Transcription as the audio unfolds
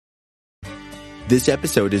This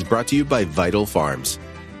episode is brought to you by Vital Farms.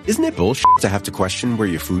 Isn't it bullshit to have to question where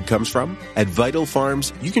your food comes from? At Vital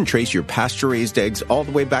Farms, you can trace your pasture-raised eggs all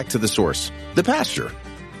the way back to the source, the pasture.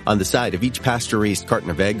 On the side of each pasture-raised carton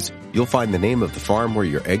of eggs, you'll find the name of the farm where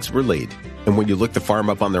your eggs were laid. And when you look the farm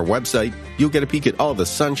up on their website, you'll get a peek at all the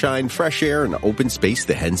sunshine, fresh air, and open space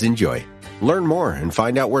the hens enjoy. Learn more and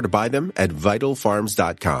find out where to buy them at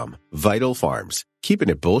vitalfarms.com. Vital Farms, keeping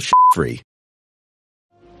it bullshit-free.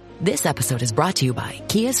 This episode is brought to you by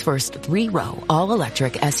Kia's first 3-row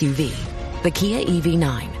all-electric SUV, the Kia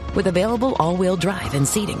EV9, with available all-wheel drive and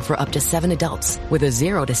seating for up to 7 adults, with a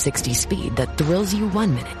 0 to 60 speed that thrills you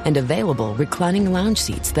 1 minute and available reclining lounge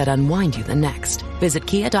seats that unwind you the next. Visit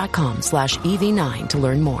kia.com/EV9 to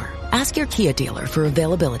learn more. Ask your Kia dealer for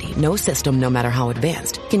availability. No system, no matter how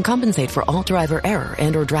advanced, can compensate for all driver error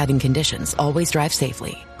and or driving conditions. Always drive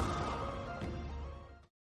safely.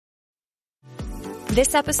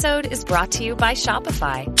 This episode is brought to you by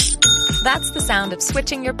Shopify. That's the sound of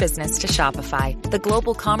switching your business to Shopify, the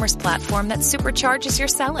global commerce platform that supercharges your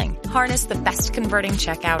selling. Harness the best converting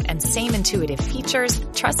checkout and same intuitive features,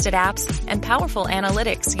 trusted apps, and powerful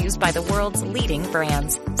analytics used by the world's leading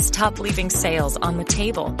brands. Stop leaving sales on the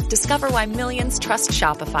table. Discover why millions trust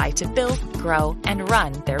Shopify to build, grow, and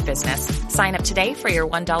run their business. Sign up today for your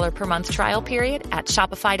 $1 per month trial period at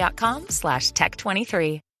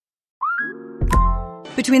shopify.com/tech23.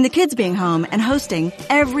 Between the kids being home and hosting,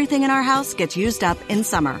 everything in our house gets used up in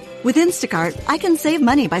summer. With Instacart, I can save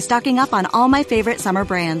money by stocking up on all my favorite summer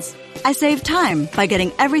brands. I save time by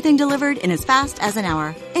getting everything delivered in as fast as an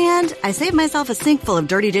hour. And I save myself a sink full of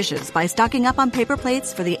dirty dishes by stocking up on paper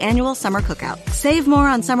plates for the annual summer cookout. Save more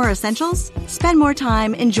on summer essentials? Spend more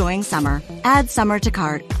time enjoying summer. Add summer to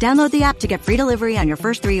cart. Download the app to get free delivery on your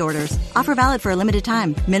first 3 orders. Offer valid for a limited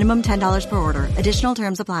time. Minimum $10 per order. Additional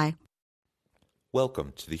terms apply.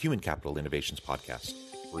 Welcome to the Human Capital Innovations Podcast.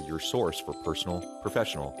 We're your source for personal,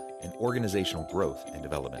 professional, and organizational growth and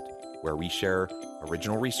development, where we share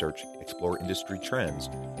original research, explore industry trends,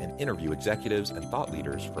 and interview executives and thought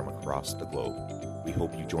leaders from across the globe. We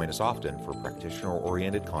hope you join us often for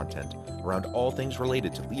practitioner-oriented content around all things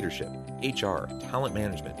related to leadership, HR, talent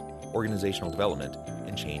management, organizational development,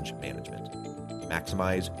 and change management.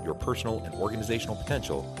 Maximize your personal and organizational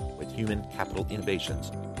potential with Human Capital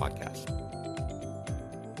Innovations Podcast.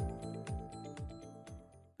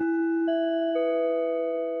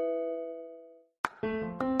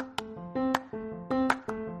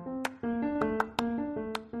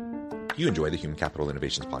 If you enjoy the Human Capital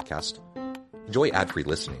Innovations Podcast, enjoy ad-free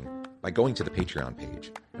listening by going to the Patreon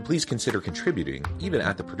page, and please consider contributing even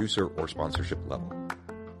at the producer or sponsorship level.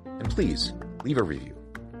 And please leave a review.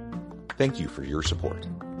 Thank you for your support.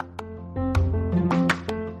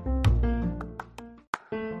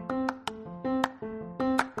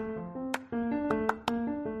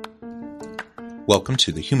 Welcome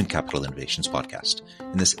to the Human Capital Innovations Podcast.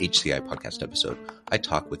 In this HCI podcast episode, I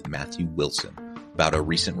talk with Matthew Wilson about a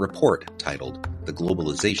recent report titled The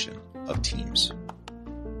Globalization of Teams.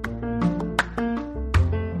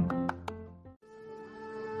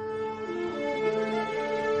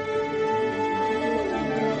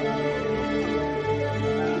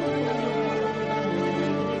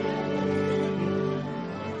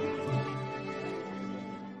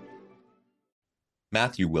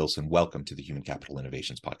 Matthew Wilson, welcome to the Human Capital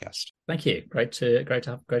Innovations Podcast. Thank you. Great to be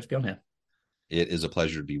on here. It is a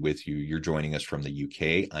pleasure to be with you. You're joining us from the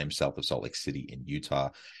UK. I'm south of Salt Lake City in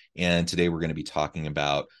Utah. And today we're going to be talking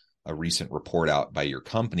about a recent report out by your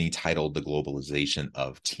company titled The Globalization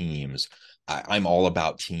of Teams. I'm all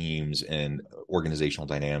about teams and organizational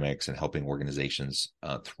dynamics and helping organizations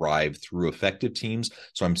thrive through effective teams.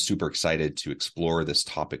 So I'm super excited to explore this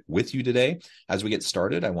topic with you today. As we get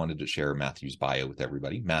started, I wanted to share Matthew's bio with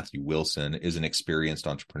everybody. Matthew Wilson is an experienced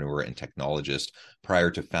entrepreneur and technologist.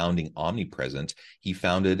 Prior to founding Omnipresent, he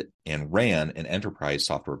founded and ran an enterprise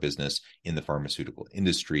software business in the pharmaceutical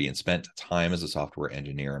industry and spent time as a software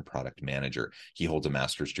engineer and product manager. He holds a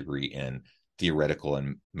master's degree in theoretical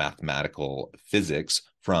and mathematical physics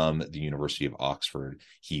from the University of Oxford.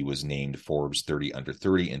 He was named Forbes 30 Under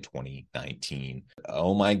 30 in 2019.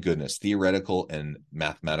 Oh my goodness, theoretical and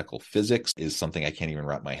mathematical physics is something I can't even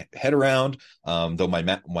wrap my head around. Though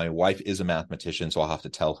my wife is a mathematician, so I'll have to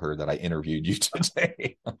tell her that I interviewed you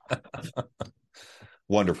today.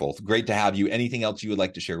 Wonderful. Great to have you. Anything else you would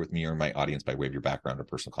like to share with me or my audience by way of your background or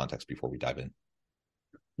personal context before we dive in?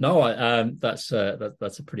 No, that's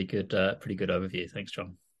a pretty good overview. Thanks,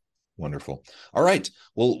 John. Wonderful. All right.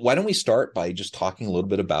 Well, why don't we start by just talking a little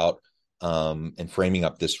bit about and framing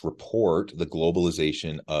up this report, The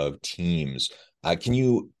Globalization of Teams. Can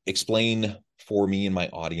you explain for me and my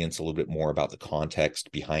audience a little bit more about the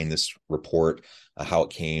context behind this report, how it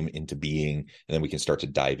came into being, and then we can start to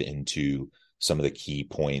dive into some of the key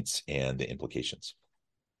points and the implications.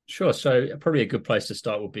 Sure. So probably a good place to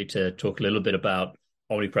start would be to talk a little bit about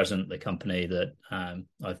Omnipresent, the company that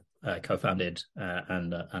I've co-founded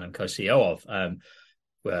and I'm co-CEO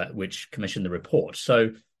of, which commissioned the report.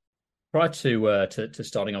 So prior to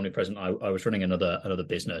starting Omnipresent, I was running another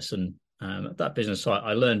business, and at that business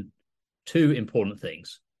I learned two important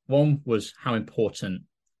things. One was how important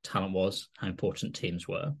talent was, how important teams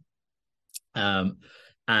were,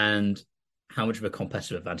 and how much of a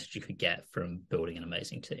competitive advantage you could get from building an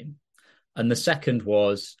amazing team. And the second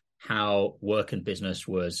was how work and business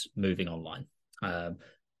was moving online.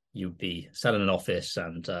 You'd be sat in an office,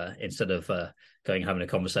 and instead of going and having a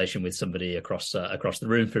conversation with somebody across the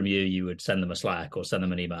room from you, you would send them a Slack or send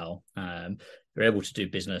them an email. You're able to do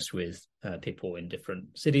business with people in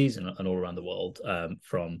different cities and all around the world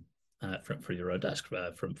from your own desk,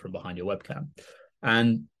 from behind your webcam.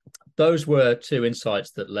 And those were two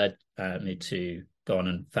insights that led me to go on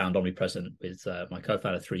and found Omnipresent with my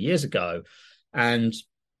co-founder 3 years ago. And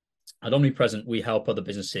at Omnipresent, we help other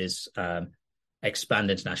businesses expand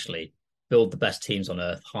internationally, build the best teams on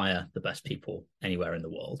earth, hire the best people anywhere in the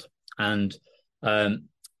world. And over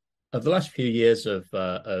the last few years of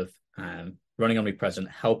running Omnipresent,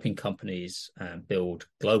 helping companies build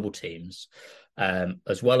global teams,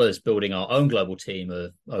 as well as building our own global team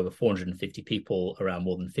of over 450 people around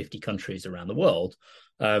more than 50 countries around the world,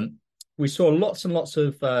 we saw lots and lots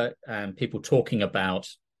of people talking about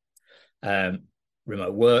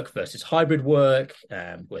remote work versus hybrid work,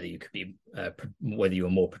 whether you were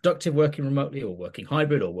more productive working remotely or working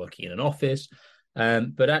hybrid or working in an office.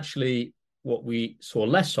 But actually, what we saw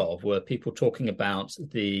less of were people talking about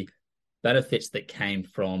the benefits that came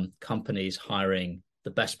from companies hiring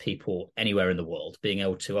the best people anywhere in the world, being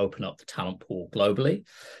able to open up the talent pool globally.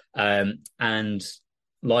 And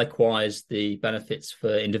likewise, the benefits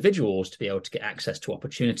for individuals to be able to get access to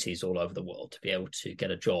opportunities all over the world, to be able to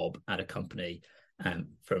get a job at a company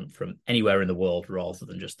from anywhere in the world, rather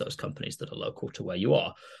than just those companies that are local to where you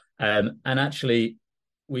are. And actually,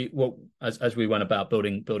 as we went about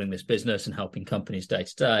building this business and helping companies day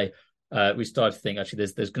to day, we started to think actually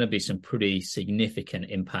there's going to be some pretty significant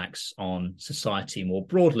impacts on society more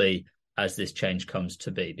broadly as this change comes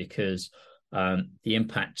to be, because the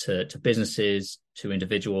impact to businesses, to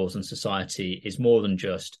individuals and society is more than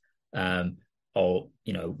just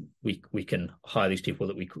we can hire these people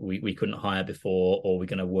that we couldn't hire before, or we're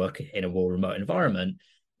going to work in a more remote environment.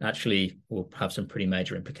 Actually, we'll have some pretty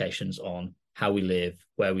major implications on how we live,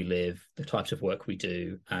 where we live, the types of work we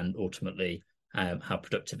do, and ultimately how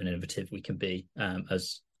productive and innovative we can be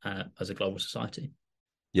as a global society.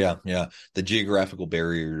 Yeah. The geographical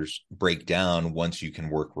barriers break down once you can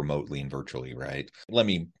work remotely and virtually, right? Let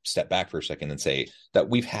me step back for a second and say that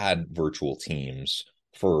we've had virtual teams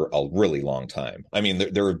for a really long time. I mean,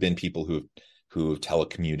 there have been people who have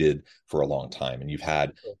telecommuted for a long time, and you've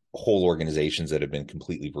had whole organizations that have been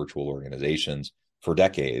completely virtual organizations for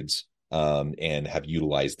decades, and have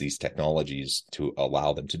utilized these technologies to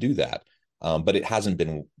allow them to do that. But it hasn't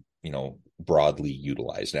been, broadly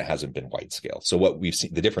utilized, and it hasn't been wide scale. So what we've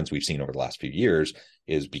seen, the difference we've seen over the last few years,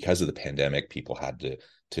 is because of the pandemic, people had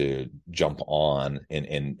to jump on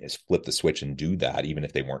and flip the switch and do that, even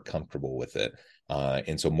if they weren't comfortable with it.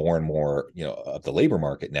 And so more and more, of the labor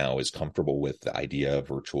market now is comfortable with the idea of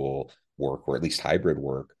virtual work, or at least hybrid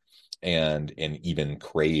work, and even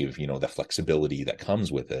crave, the flexibility that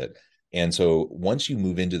comes with it. And so once you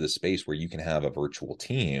move into the space where you can have a virtual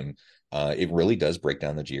team, it really does break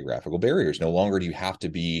down the geographical barriers. No longer do you have to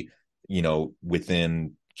be,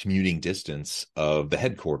 within commuting distance of the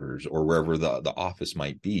headquarters or wherever the office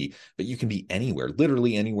might be, but you can be anywhere,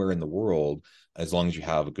 literally anywhere in the world, as long as you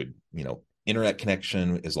have a good, internet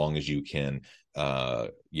connection, as long as you can,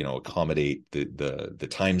 accommodate the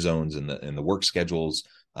time zones and the work schedules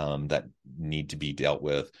that need to be dealt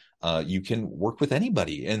with. You can work with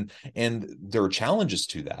anybody, and there are challenges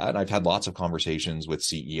to that. I've had lots of conversations with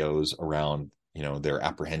CEOs around, their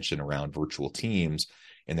apprehension around virtual teams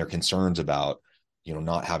and their concerns about,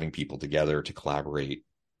 not having people together to collaborate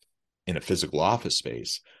in a physical office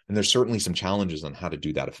space. And there's certainly some challenges on how to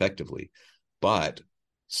do that effectively, but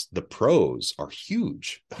the pros are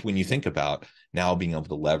huge when you think about now being able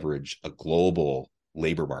to leverage a global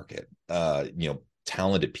labor market,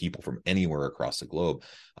 talented people from anywhere across the globe,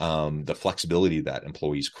 the flexibility that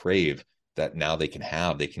employees crave, that now they can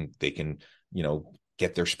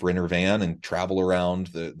get their Sprinter van and travel around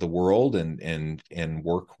the world and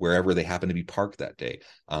work wherever they happen to be parked that day.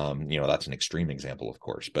 That's an extreme example, of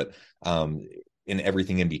course, but in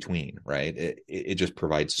everything in between, right? It just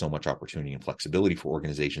provides so much opportunity and flexibility for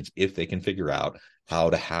organizations if they can figure out how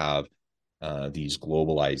to have these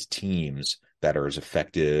globalized teams that are as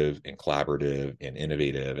effective and collaborative and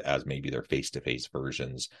innovative as maybe their face-to-face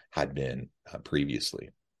versions had been previously.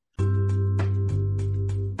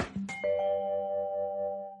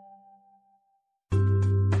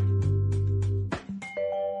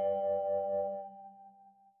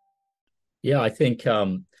 Yeah, I think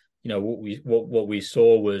what we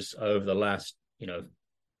saw was over the last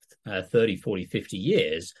 30, 40, 50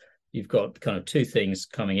 years, you've got kind of two things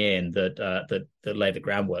coming in that lay the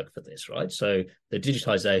groundwork for this, right? So the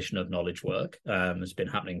digitization of knowledge work has been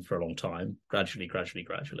happening for a long time, gradually,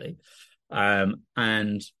 and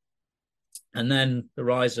then the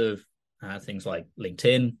rise of things like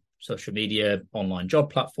LinkedIn, social media, online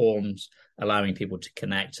job platforms, allowing people to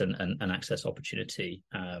connect and access opportunity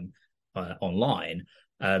online.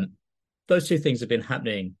 Those two things have been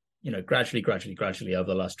happening, gradually over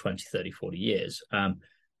the last 20, 30, 40 years.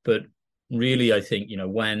 But really, I think,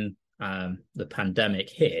 when the pandemic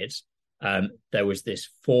hit, there was this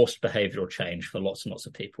forced behavioral change for lots and lots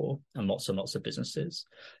of people and lots of businesses.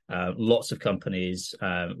 Lots of companies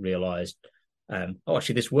realized,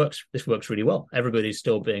 actually, this works really well. Everybody's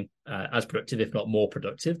still being as productive, if not more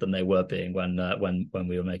productive, than they were being when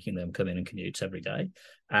we were making them come in and commute every day.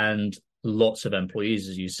 And lots of employees,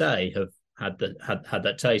 as you say, have had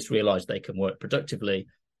that taste, realized they can work productively,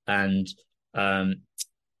 and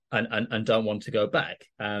don't want to go back.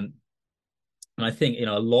 And I think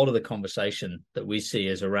a lot of the conversation that we see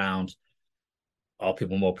is around, are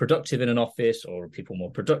people more productive in an office, or are people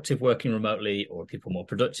more productive working remotely, or are people more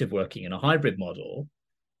productive working in a hybrid model?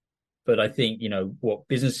 But I think what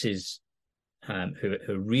businesses who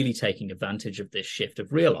are really taking advantage of this shift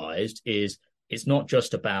have realized is it's not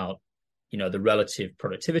just about the relative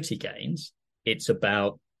productivity gains. It's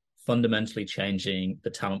about fundamentally changing the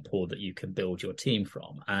talent pool that you can build your team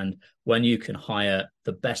from. And when you can hire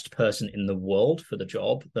the best person in the world for the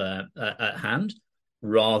job at hand,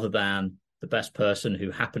 rather than the best person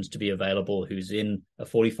who happens to be available, who's in a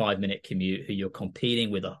 45-minute commute, who you're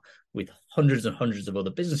competing with hundreds and hundreds of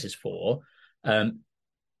other businesses for,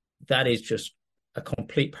 that is just a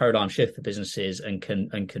complete paradigm shift for businesses and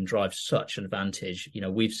can drive such an advantage.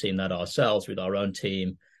 We've seen that ourselves with our own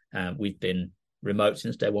team. We've been remote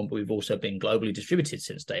since day one, but we've also been globally distributed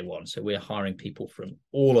since day one. So we're hiring people from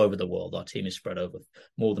all over the world. Our team is spread over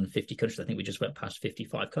more than 50 countries. I think we just went past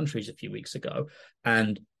 55 countries a few weeks ago.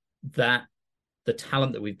 And that the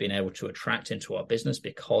talent that we've been able to attract into our business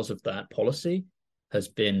because of that policy has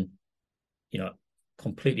been,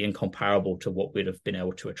 completely incomparable to what we'd have been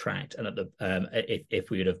able to attract. And if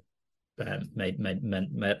we would have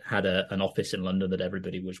had an office in London that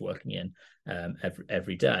everybody was working in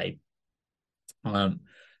every day. I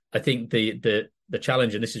think the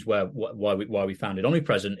challenge, and this is why we founded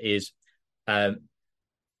Omnipresent, is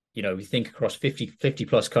we think across 50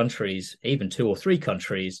 plus countries, even 2 or 3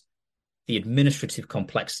 countries, the administrative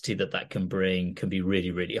complexity that can bring can be really,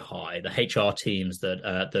 really high. The HR teams that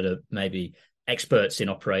are maybe experts in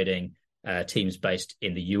operating teams based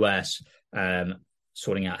in the US,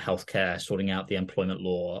 sorting out healthcare, sorting out the employment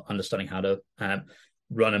law, understanding how to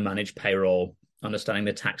run and manage payroll, understanding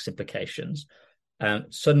the tax implications.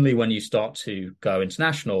 Suddenly, when you start to go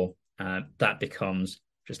international, that becomes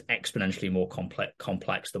just exponentially more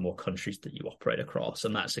complex the more countries that you operate across.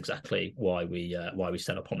 And that's exactly why we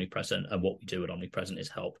set up Omnipresent. And what we do at Omnipresent is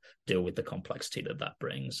help deal with the complexity that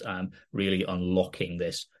brings, really unlocking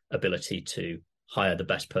this ability to hire the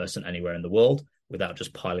best person anywhere in the world without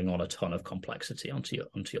just piling on a ton of complexity onto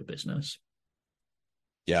your business.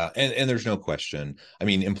 Yeah, and there's no question. I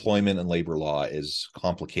mean, employment and labor law is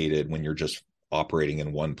complicated when you're just operating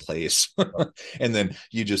in one place. And then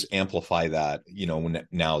you just amplify that, when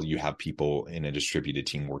now you have people in a distributed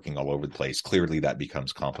team working all over the place. Clearly that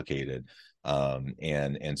becomes complicated.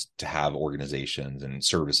 And to have organizations and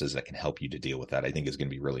services that can help you to deal with that, I think is going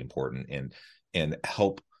to be really important and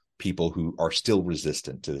help people who are still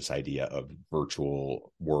resistant to this idea of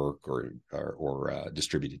virtual work or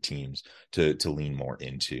distributed teams to lean more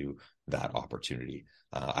into that opportunity.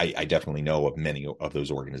 I definitely know of many of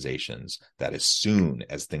those organizations that as soon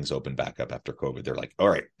as things open back up after COVID, they're like, all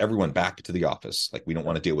right, everyone back to the office. Like, we don't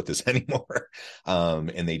want to deal with this anymore.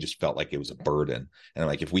 And they just felt like it was a burden. And I'm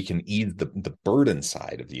like, if we can ease the burden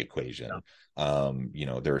side of the equation,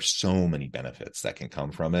 there are so many benefits that can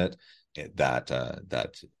come from it that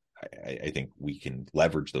I think we can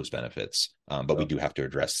leverage those benefits, but we do have to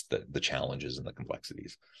address the challenges and the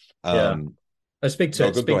complexities. I speak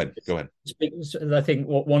to. Go ahead. I think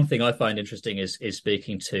one thing I find interesting is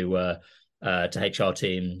speaking to HR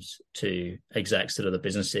teams, to execs at other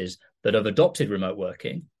businesses that have adopted remote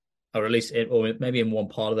working, or at least, or maybe in one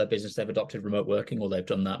part of their business they've adopted remote working, or they've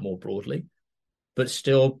done that more broadly, but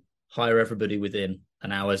still hire everybody within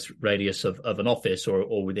an hour's radius of an office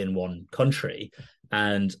or within one country.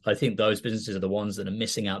 And I think those businesses are the ones that are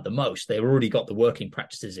missing out the most. They've already got the working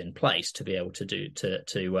practices in place to be able to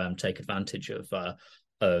take advantage of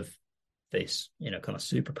this, kind of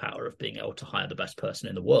superpower of being able to hire the best person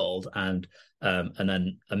in the world, and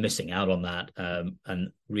then are missing out on that.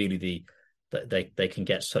 And really, they can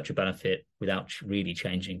get such a benefit without really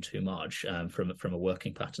changing too much from a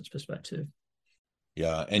working patterns perspective.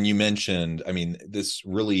 Yeah, and you mentioned, this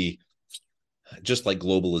really, just like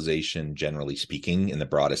globalization, generally speaking, in the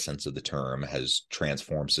broadest sense of the term, has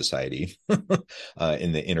transformed society in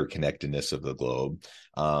the interconnectedness of the globe.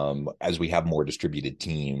 As we have more distributed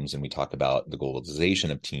teams and we talk about the globalization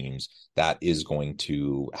of teams, that is going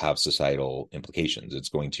to have societal implications. It's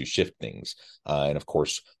going to shift things. And of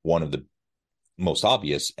course, one of the most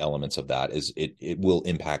obvious elements of that is it will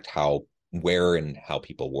impact where and how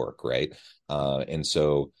people work, right? And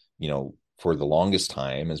so, for the longest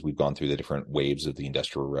time, as we've gone through the different waves of the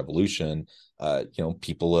Industrial Revolution,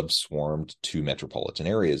 people have swarmed to metropolitan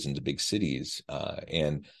areas, into big cities.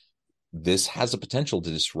 And this has a potential to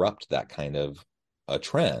disrupt that kind of a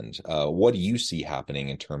trend. What do you see happening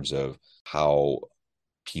in terms of how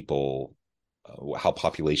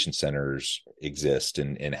population centers exist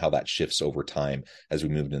and how that shifts over time as we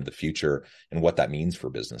move into the future, and what that means for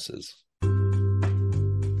businesses?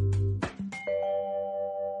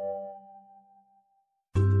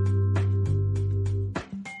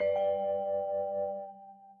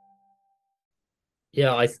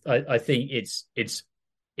 Yeah, I think it's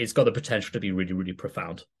got the potential to be really, really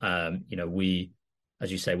profound. We,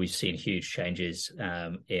 as you say, we've seen huge changes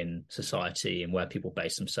in society and where people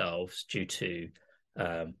base themselves due to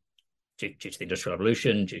the Industrial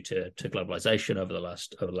Revolution, due to globalization over the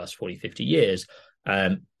last 40, 50 years.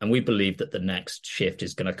 And we believe that the next shift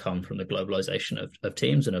is going to come from the globalization of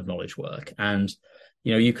teams and of knowledge work. And,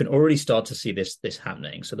 you can already start to see this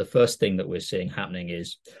happening. So the first thing that we're seeing happening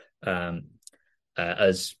is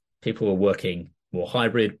as people are working more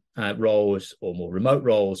hybrid roles or more remote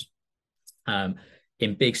roles,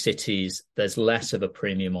 in big cities, there's less of a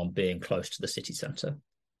premium on being close to the city center.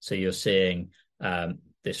 So you're seeing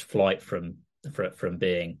this flight from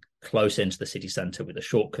being close into the city center with a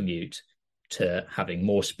short commute to having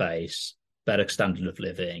more space, better standard of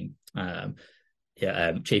living,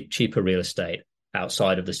 cheaper real estate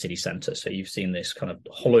outside of the city center. So you've seen this kind of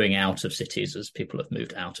hollowing out of cities as people have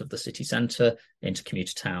moved out of the city center into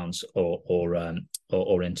commuter towns or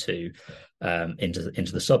into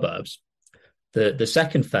the suburbs. The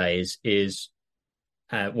second phase is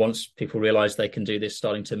once people realize they can do this,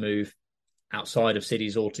 starting to move outside of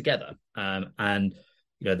cities altogether. And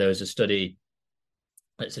there was a study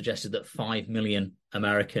that suggested that 5 million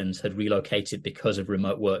Americans had relocated because of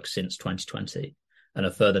remote work since 2020. And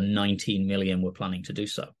a further 19 million were planning to do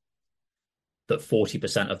so. That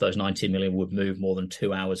 40% of those 19 million would move more than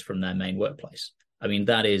 2 hours from their main workplace.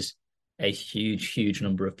 That is a huge, huge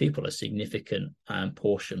number of people, a significant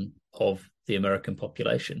portion of the American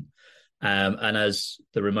population. And as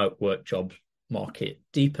the remote work job market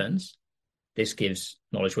deepens, this gives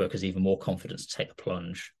knowledge workers even more confidence to take the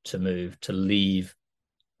plunge, to move, to leave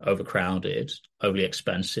overcrowded, overly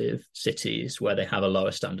expensive cities where they have a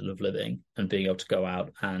lower standard of living, and being able to go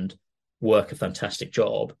out and work a fantastic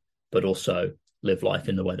job, but also live life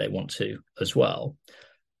in the way they want to as well.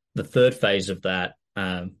 The third phase of that,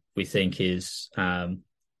 we think, is then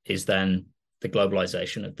the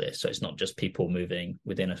globalization of this. So it's not just people moving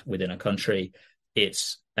within a country;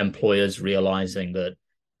 it's employers realizing that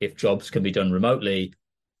if jobs can be done remotely,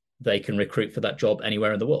 they can recruit for that job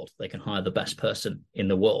anywhere in the world. They can hire the best person in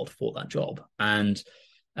the world for that job. And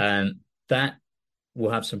that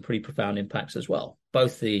will have some pretty profound impacts as well.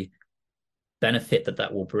 Both the benefit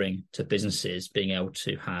that will bring to businesses being able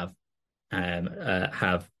to have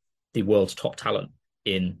the world's top talent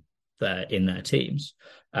in their teams,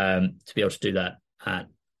 to be able to do that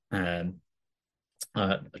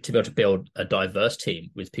to be able to build a diverse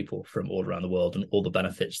team with people from all around the world, and all the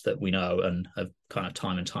benefits that we know and have kind of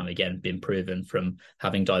time and time again been proven from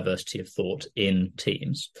having diversity of thought in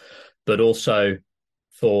teams. But also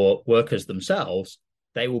for workers themselves,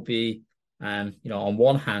 they will be, on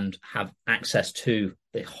one hand, have access to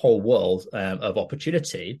the whole world of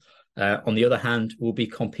opportunity, on the other hand, will be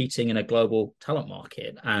competing in a global talent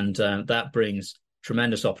market, and that brings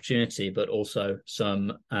tremendous opportunity, but also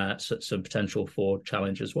some potential for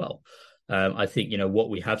challenge as well. I think what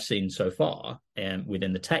we have seen so far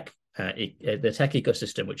within the tech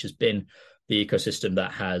ecosystem, which has been the ecosystem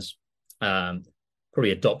that has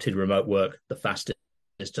probably adopted remote work the fastest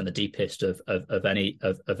and the deepest of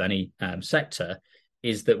any sector,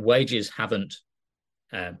 is that wages haven't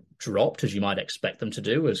dropped as you might expect them to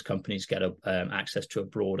do as companies get access to a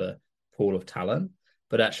broader pool of talent.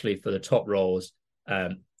 But actually, for the top roles,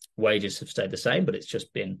 wages have stayed the same, but it's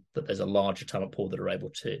just been that there's a larger talent pool that are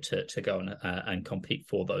able to go and compete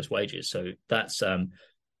for those wages. So that's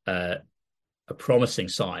a promising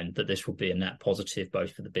sign that this will be a net positive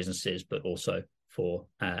both for the businesses but also for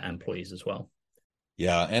employees as well.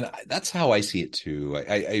 Yeah, and that's how I see it too.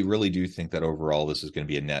 I really do think that overall this is going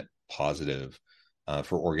to be a net positive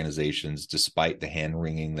for organizations, despite the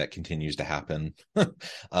hand-wringing that continues to happen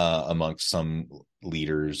amongst some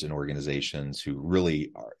leaders in organizations who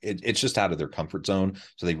really are, it's just out of their comfort zone.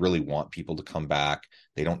 So they really want people to come back.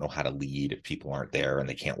 They don't know how to lead if people aren't there, and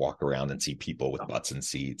they can't walk around and see people with butts and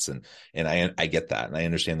seats. And I get that. And I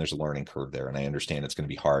understand there's a learning curve there. And I understand it's going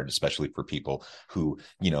to be hard, especially for people who,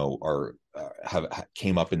 are have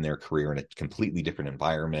came up in their career in a completely different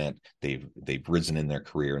environment. They've risen in their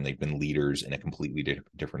career and they've been leaders in a completely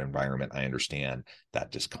different environment. I understand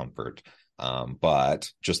that discomfort.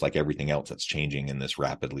 But just like everything else that's changing in this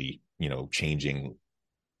rapidly, changing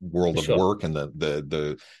world of work and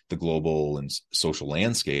the global and social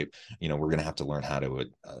landscape, we're going to have to learn how to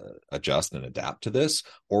adjust and adapt to this,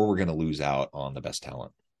 or we're going to lose out on the best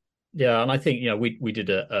talent. Yeah, and I think we did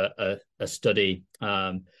a study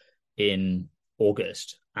in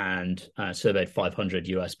August and surveyed 500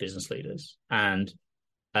 US business leaders, and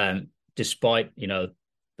despite the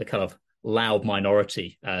kind of loud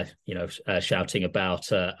minority shouting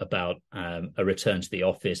about a return to the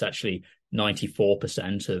office, actually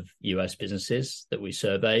 94% of US businesses that we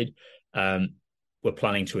surveyed were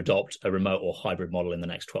planning to adopt a remote or hybrid model in the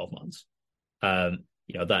next 12 months.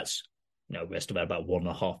 That's we estimate about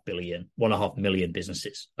 1.5 million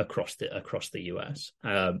businesses across the US,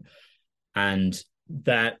 and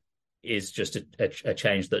that is just a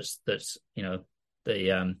change that's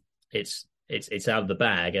it's out of the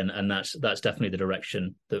bag, and that's definitely the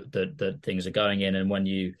direction that things are going in. And when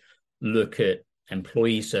you look at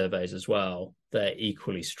employee surveys as well, they're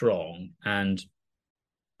equally strong. And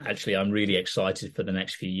actually, I'm really excited for the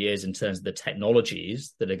next few years in terms of the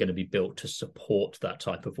technologies that are going to be built to support that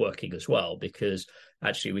type of working as well. Because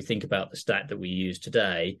actually, we think about the stack that we use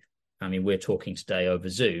today. I mean, we're talking today over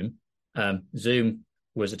Zoom. Zoom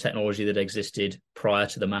was a technology that existed prior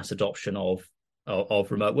to the mass adoption of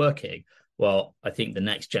remote working. Well, I think the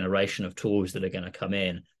next generation of tools that are going to come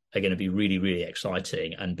in are going to be really, really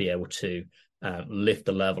exciting and be able to lift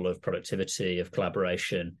the level of productivity, of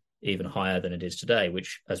collaboration even higher than it is today,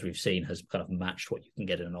 which, as we've seen, has kind of matched what you can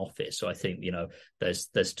get in an office. So I think there's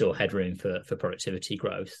still headroom for productivity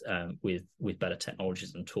growth with better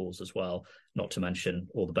technologies and tools as well. Not to mention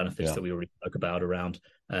all the benefits that we already spoke about around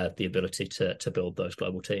the ability to build those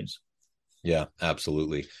global teams. Yeah,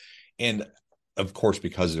 absolutely. And of course,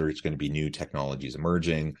 because there's going to be new technologies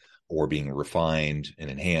emerging or being refined and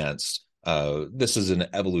enhanced, this is an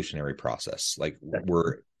evolutionary process. Like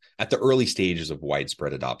we're at the early stages of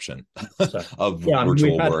widespread adoption of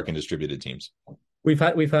virtual work and distributed teams. We've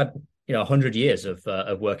had 100 years of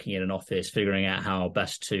working in an office, figuring out how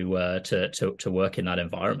best to work in that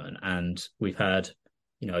environment, and we've had,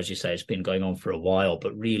 as you say, it's been going on for a while.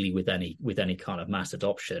 But really, with any kind of mass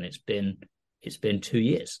adoption, it's been 2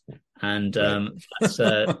 years, and that's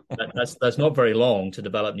not very long to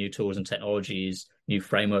develop new tools and technologies, new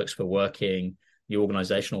frameworks for working, new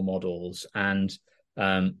organizational models. And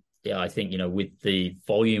I think with the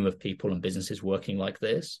volume of people and businesses working like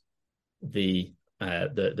this, the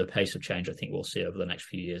pace of change I think we'll see over the next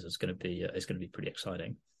few years is going to be pretty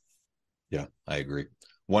exciting. Yeah, I agree.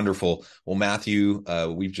 Wonderful. Well, Matthew,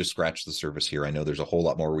 we've just scratched the surface here. I know there's a whole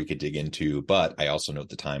lot more we could dig into, but I also note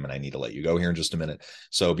the time and I need to let you go here in just a minute.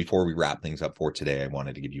 So before we wrap things up for today, I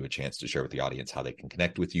wanted to give you a chance to share with the audience how they can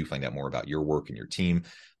connect with you, find out more about your work and your team,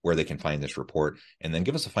 where they can find this report, and then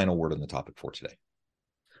give us a final word on the topic for today.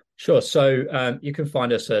 Sure. So you can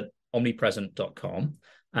find us at omnipresent.com.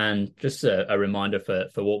 And just a reminder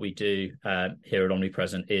for what we do here at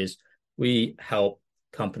Omnipresent is we help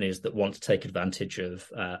companies that want to take advantage of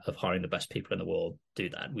hiring the best people in the world do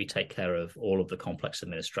that. We take care of all of the complex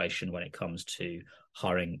administration when it comes to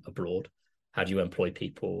hiring abroad. How do you employ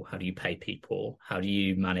people? How do you pay people? How do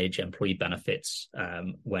you manage employee benefits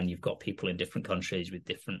when you've got people in different countries with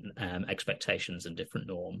different expectations and different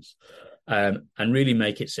norms? And really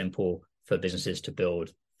make it simple for businesses to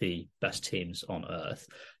build the best teams on earth.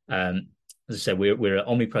 As I said, we're at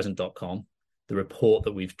omnipresent.com. The report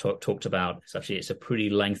that we've talked about, it's a pretty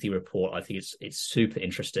lengthy report. I think it's super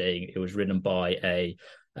interesting. It was written by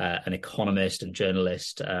an economist and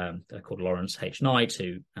journalist called Lawrence H. Knight,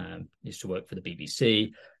 who used to work for the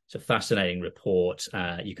BBC. It's a fascinating report.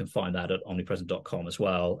 You can find that at omnipresent.com as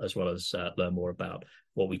well as learn more about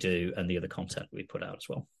what we do and the other content we put out as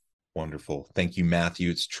well. Wonderful. Thank you, Matthew.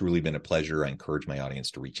 It's truly been a pleasure. I encourage my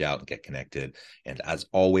audience to reach out and get connected. And as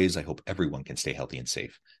always, I hope everyone can stay healthy and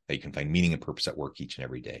safe, that you can find meaning and purpose at work each and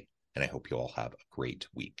every day. And I hope you all have a great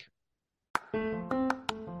week. Do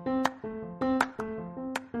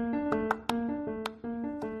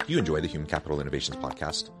you enjoy the Human Capital Innovations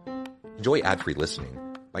podcast? Enjoy ad-free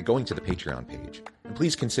listening by going to the Patreon page. And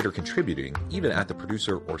please consider contributing even at the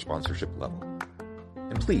producer or sponsorship level.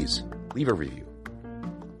 And please leave a review.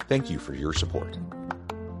 Thank you for your support.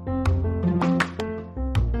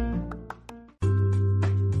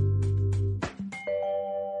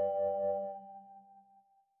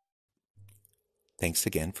 Thanks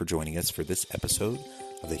again for joining us for this episode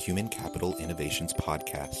of the Human Capital Innovations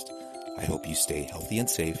podcast. I hope you stay healthy and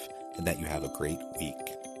safe and that you have a great week.